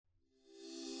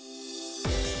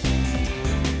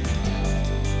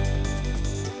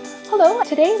Hello,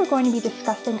 today we're going to be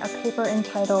discussing a paper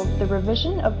entitled The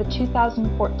Revision of the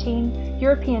 2014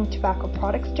 European Tobacco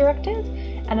Products Directive,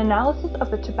 an analysis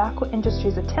of the tobacco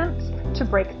industry's attempts to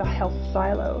break the health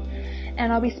silo.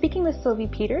 And I'll be speaking with Sylvie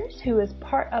Peters, who is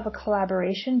part of a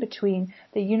collaboration between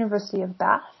the University of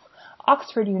Bath,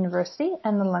 Oxford University,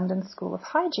 and the London School of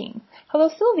Hygiene. Hello,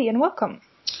 Sylvie, and welcome.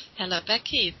 Hello,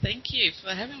 Becky. Thank you for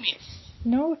having me.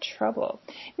 No trouble.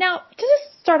 Now, to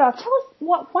just start off, tell us,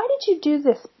 why did you do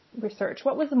this research?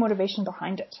 What was the motivation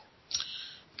behind it?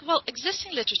 Well,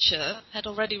 existing literature had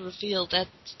already revealed that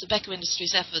the tobacco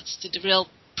industry's efforts to derail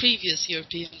previous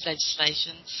European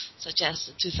legislation, such as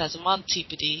the 2001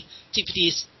 TPD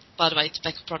is, by the way,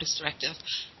 Tobacco Products Directive,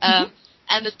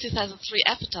 and the 2003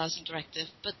 Advertising Directive,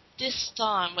 but this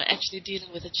time we're actually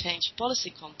dealing with a changed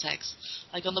policy context.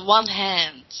 Like, on the one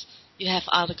hand, you have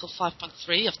Article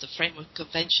 5.3 of the Framework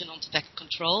Convention on Tobacco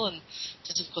Control, and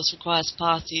this, of course, requires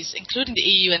parties, including the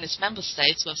EU and its member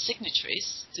states who have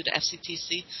signatories to the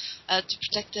FCTC, to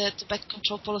protect their tobacco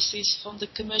control policies from the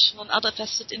commercial and other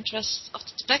vested interests of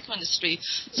the tobacco industry.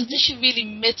 So this should really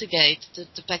mitigate the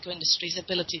tobacco industry's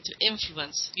ability to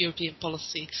influence European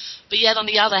policy. But yet, on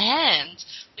the other hand,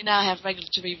 we now have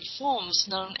regulatory reforms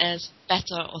known as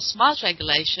better or smart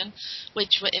regulation,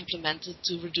 which were implemented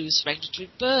to reduce regulatory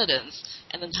burdens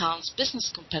and enhance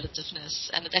business competitiveness.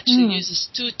 And it actually uses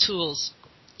two tools.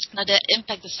 Now, there are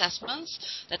impact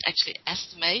assessments that actually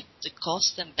estimate the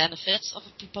cost and benefits of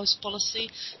a proposed policy,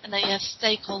 and then you have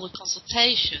stakeholder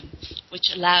consultation,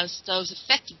 which allows those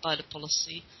affected by the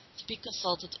policy to be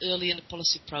consulted early in the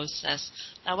policy process.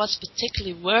 Now, what's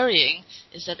particularly worrying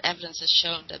is that evidence has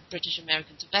shown that British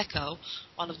American Tobacco,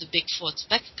 one of the big four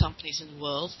tobacco companies in the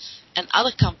world, and other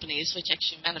companies which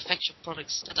actually manufacture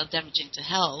products that are damaging to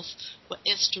health, were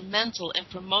instrumental in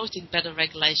promoting better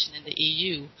regulation in the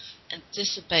EU,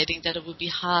 anticipating that it would be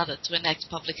harder to enact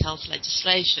public health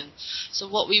legislation. So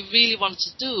what we really wanted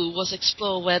to do was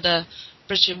explore whether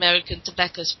British American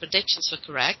Tobacco's predictions were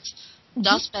correct.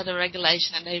 Does better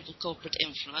regulation enable corporate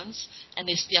influence? And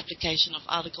is the application of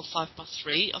Article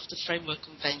 5.3 of the Framework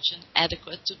Convention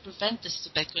adequate to prevent this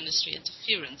tobacco industry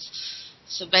interference?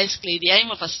 So basically, the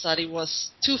aim of our study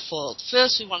was twofold.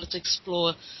 First, we wanted to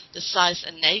explore the size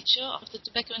and nature of the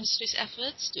tobacco industry's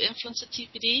efforts to influence the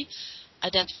TPD,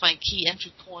 identifying key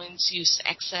entry points used to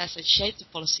access and shape the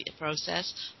policy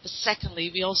process. But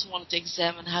secondly, we also wanted to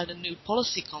examine how the new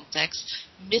policy context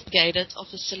mitigated or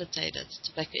facilitated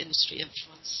tobacco industry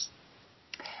influence.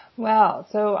 Wow,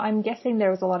 so I'm guessing there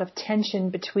was a lot of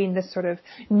tension between this sort of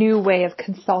new way of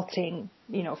consulting,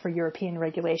 for European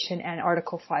regulation and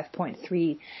Article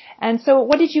 5.3. And so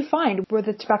what did you find? Were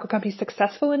the tobacco companies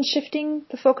successful in shifting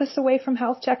the focus away from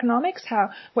health to economics?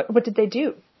 What did they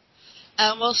do?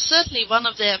 Well, certainly one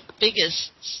of their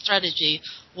biggest strategy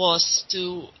was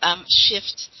to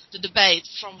shift the debate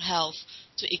from health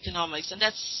to economics, and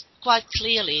that's quite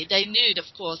clearly. They knew, of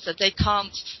course, that they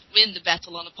can't win the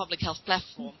battle on a public health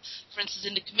platform. For instance,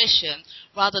 in the Commission,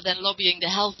 rather than lobbying the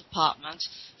health department,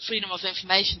 Freedom of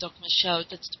Information documents showed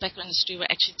that the tobacco industry were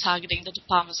actually targeting the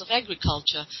Departments of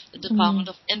Agriculture, the Department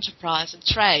of Enterprise and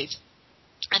Trade.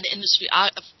 And the industry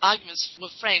arguments were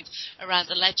framed around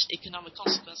alleged economic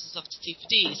consequences of the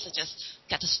TPD, such as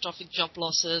catastrophic job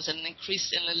losses and an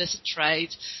increase in illicit trade.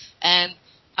 And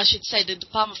I should say the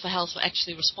Department for Health were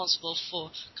actually responsible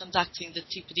for conducting the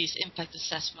TPD's impact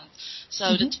assessment.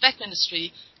 So the tobacco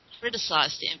industry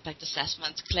criticized the impact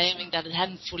assessment, claiming that it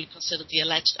hadn't fully considered the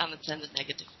alleged unintended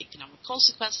negative economic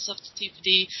consequences of the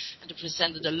TPD, and it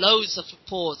presented a loads of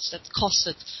reports that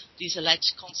costed these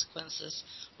alleged consequences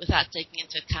without taking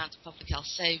into account the public health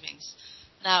savings.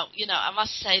 Now, I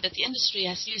must say that the industry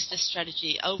has used this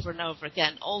strategy over and over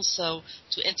again, also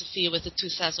to interfere with the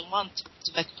 2001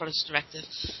 Tobacco Products Directive.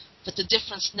 But the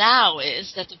difference now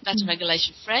is that the better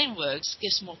regulation frameworks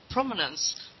gives more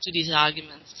prominence to these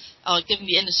arguments, or giving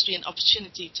the industry an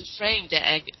opportunity to frame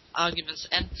their arguments.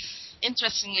 And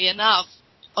interestingly enough,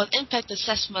 an impact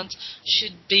assessment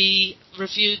should be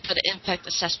reviewed by the Impact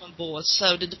Assessment Board.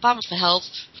 So the Department for Health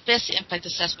prepares the impact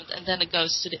assessment, and then it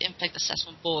goes to the Impact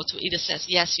Assessment Board, who either says,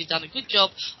 yes, you've done a good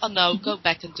job, or no, go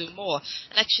back and do more.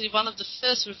 And actually, one of the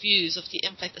first reviews of the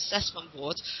Impact Assessment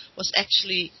Board was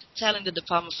actually telling the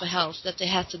Department for Health that they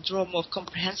had to draw more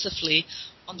comprehensively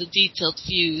on the detailed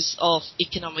views of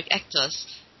economic actors,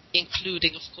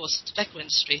 including, of course, the tobacco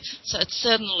industry. So it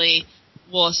certainly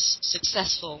was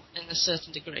successful in a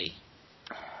certain degree.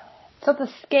 So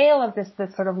the scale of this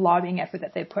sort of lobbying effort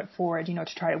that they put forward, to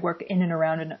try to work in and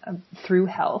around and through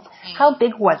health, how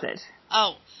big was it?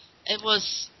 Oh, it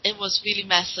was really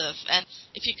massive. And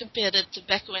if you compare the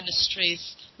tobacco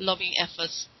industry's lobbying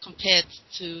efforts compared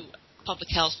to public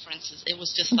health, for instance, it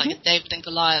was just like a David and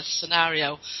Goliath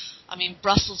scenario. I mean,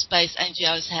 Brussels-based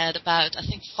NGOs had about, I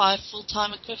think, 5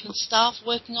 full-time equivalent staff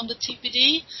working on the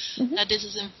TPD. Now, this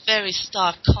is in very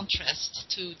stark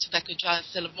contrast to tobacco giant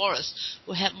Philip Morris,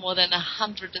 who had more than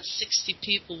 160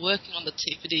 people working on the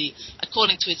TPD,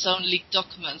 according to its own leaked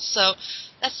documents. So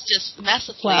that's just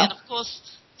massively. Wow. And, of course,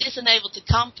 this enabled the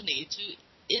company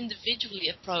to individually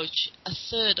approach a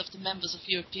third of the members of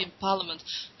European Parliament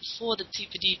before the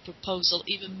TPD proposal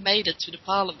even made it to the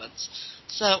Parliament.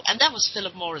 So, and that was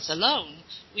Philip Morris alone.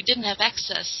 We didn't have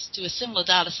access to a similar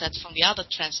data set from the other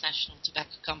transnational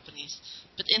tobacco companies,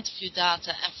 but interview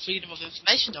data and freedom of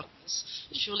information documents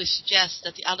surely suggest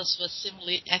that the others were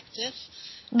similarly active.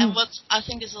 And what I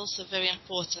think is also very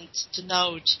important to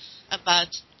note about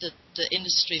the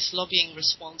industry's lobbying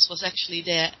response was actually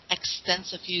their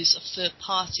extensive use of third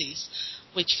parties,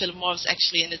 which Philip Morris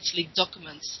actually in its leaked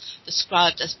documents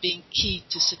described as being key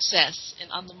to success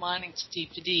in undermining the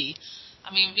TPD.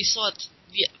 I mean, we saw it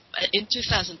in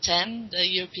 2010, the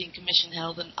European Commission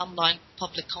held an online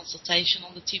public consultation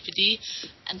on the TPD,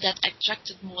 and that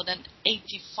attracted more than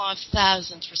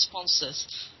 85,000 responses.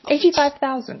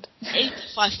 85,000?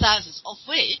 85,000, of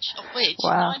which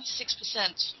wow.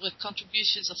 96% were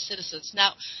contributions of citizens.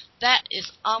 Now, that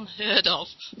is unheard of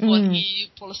for an EU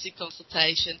policy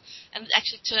consultation, and it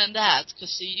actually turned out,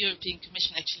 because the European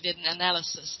Commission actually did an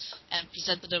analysis and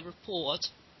presented a report,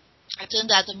 it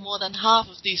turned out that more than half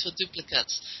of these were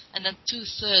duplicates, and then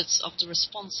 2/3 of the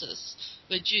responses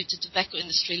were due to tobacco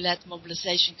industry-led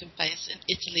mobilization campaigns in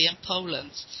Italy and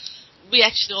Poland. We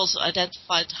actually also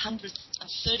identified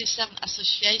 137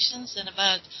 associations and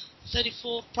about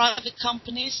 34 private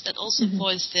companies that also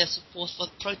voiced their support for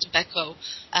pro-tobacco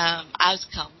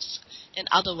outcomes in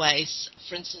other ways,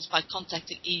 for instance, by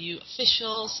contacting EU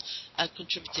officials,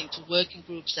 contributing to working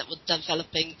groups that were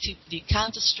developing TPD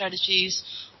counter-strategies,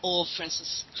 or, for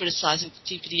instance, criticizing the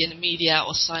TPD in the media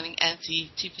or signing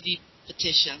anti-TPD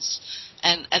petitions.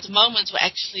 And at the moment, we're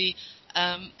actually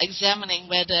examining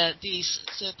whether these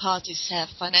third parties have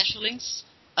financial links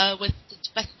with the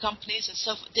tobacco companies, and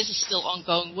so this is still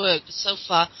ongoing work, but so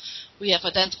far we have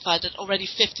identified that already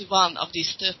 51 of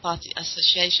these third-party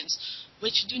associations,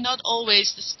 which do not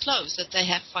always disclose that they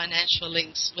have financial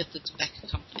links with the tobacco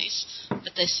companies,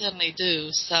 but they certainly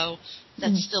do, so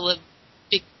that's still a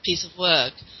big piece of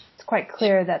work. It's quite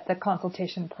clear that the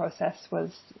consultation process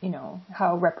was,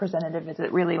 how representative is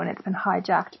it really when it's been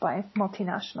hijacked by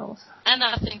multinationals? And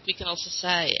I think we can also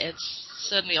say it's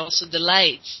certainly also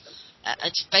delayed.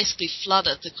 It's basically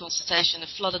flooded the consultation, it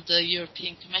flooded the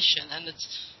European Commission, and it's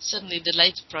certainly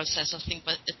delayed the process, I think,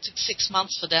 but it took 6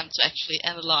 months for them to actually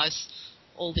analyse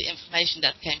all the information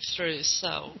that came through.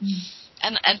 So,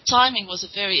 and timing was a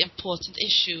very important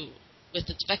issue with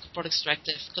the Tobacco Products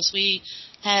Directive, because we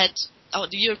had,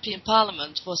 the European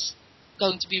Parliament was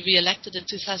going to be re-elected in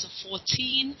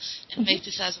 2014, in May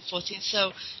 2014,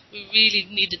 so we really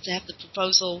needed to have the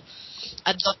proposal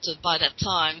adopted by that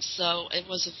time, so it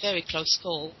was a very close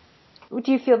call.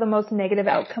 Do you feel the most negative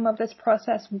outcome of this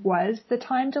process was the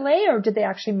time delay, or did they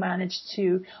actually manage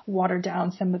to water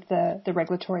down some of the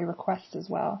regulatory requests as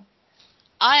well?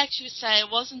 I actually would say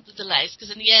it wasn't the delays,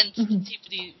 because in the end the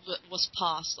TPD was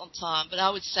passed on time, but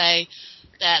I would say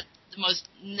that the most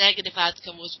negative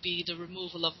outcome would be the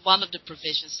removal of one of the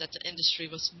provisions that the industry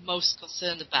was most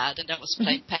concerned about, and that was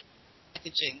plain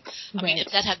packaging. I mean,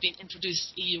 if that had been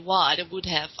introduced EU-wide, it would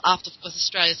have, after, of course,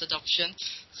 Australia's adoption,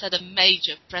 set a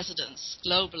major precedence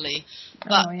globally.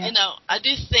 But, I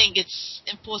do think it's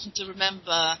important to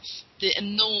remember the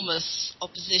enormous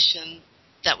opposition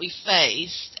that we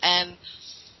faced, and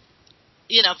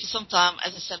for some time,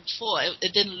 as I said before,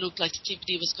 it didn't look like the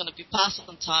TPD was going to be passed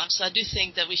on time. So I do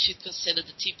think that we should consider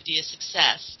the TPD a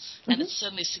success. And it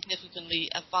certainly significantly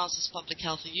advances public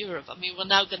health in Europe. I mean, we're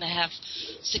now going to have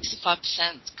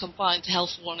 65% combined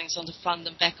health warnings on the front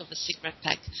and back of a cigarette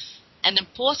pack. And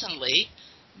importantly,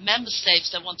 member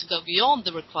states that want to go beyond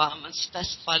the requirements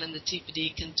specified in the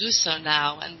TPD can do so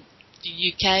now. And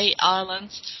the UK,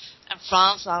 Ireland, and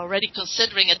France are already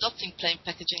considering adopting plain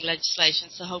packaging legislation,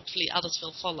 so hopefully others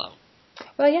will follow.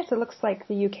 Well, yes, it looks like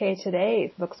the UK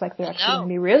today, looks like they're actually going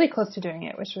to be really close to doing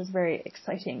it, which was very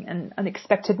exciting and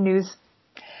unexpected news.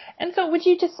 And so would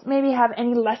you just maybe have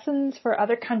any lessons for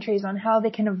other countries on how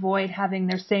they can avoid having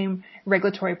their same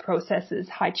regulatory processes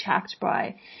hijacked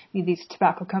by these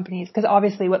tobacco companies? Because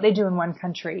obviously what they do in one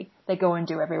country, they go and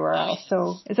do everywhere else.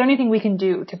 So is there anything we can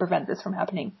do to prevent this from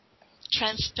happening?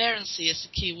 Transparency is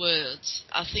the key word.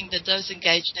 I think that those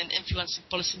engaged in influencing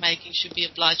policymaking should be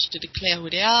obliged to declare who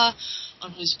they are,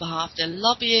 on whose behalf they're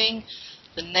lobbying,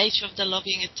 the nature of their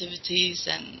lobbying activities,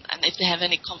 and if they have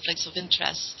any conflicts of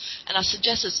interest. And I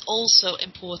suggest it's also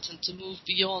important to move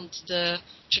beyond the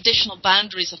traditional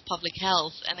boundaries of public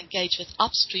health and engage with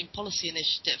upstream policy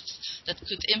initiatives that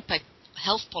could impact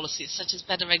health policies, such as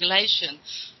better regulation.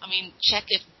 I mean, check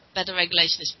if better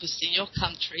regulation is pushed in your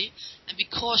country and be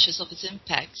cautious of its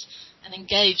impacts and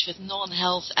engage with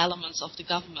non-health elements of the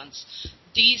government.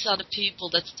 These are the people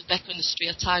that the tobacco industry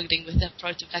are targeting with their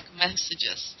pro-tobacco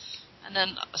messages. And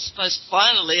then I suppose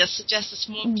finally I suggest it's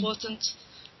more important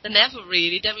than ever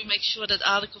really that we make sure that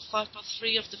Article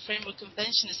 5.3 of the Framework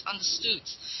Convention is understood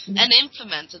and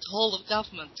implemented whole of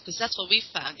government, because that's what we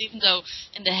found. Even though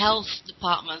in the health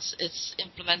departments it's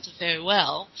implemented very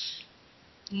well,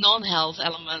 non-health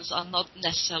elements are not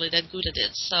necessarily that good at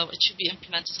it. So it should be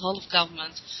implemented whole of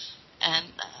government, and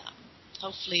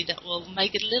hopefully that will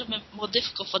make it a little bit more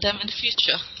difficult for them in the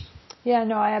future. Yeah,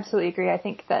 no, I absolutely agree. I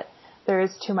think that there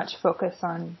is too much focus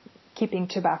on keeping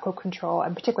tobacco control,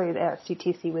 and particularly the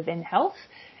FCTC, within health.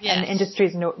 Yes. And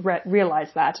industries realize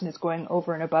that, and is going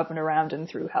over and above and around and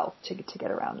through health to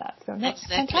get around that. So that's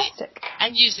fantastic.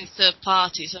 And using third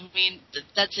parties. I mean,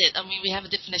 that's it. I mean, we have a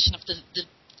definition of the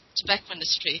tobacco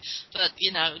industry, but,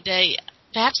 you know,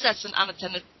 perhaps that's an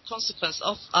unintended consequence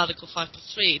of Article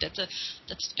 5.3, that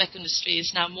the tobacco industry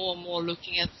is now more and more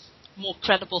looking at more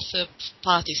credible third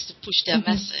parties to push their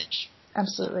message.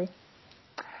 Absolutely.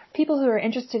 People who are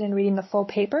interested in reading the full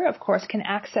paper, of course, can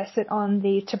access it on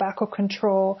the Tobacco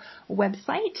Control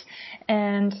website.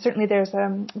 And certainly there's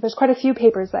quite a few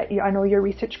papers that I know your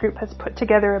research group has put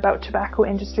together about tobacco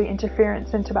industry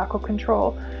interference and tobacco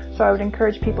control. So I would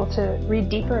encourage people to read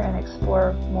deeper and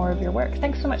explore more of your work.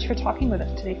 Thanks so much for talking with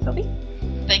us today,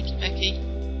 Sylvie.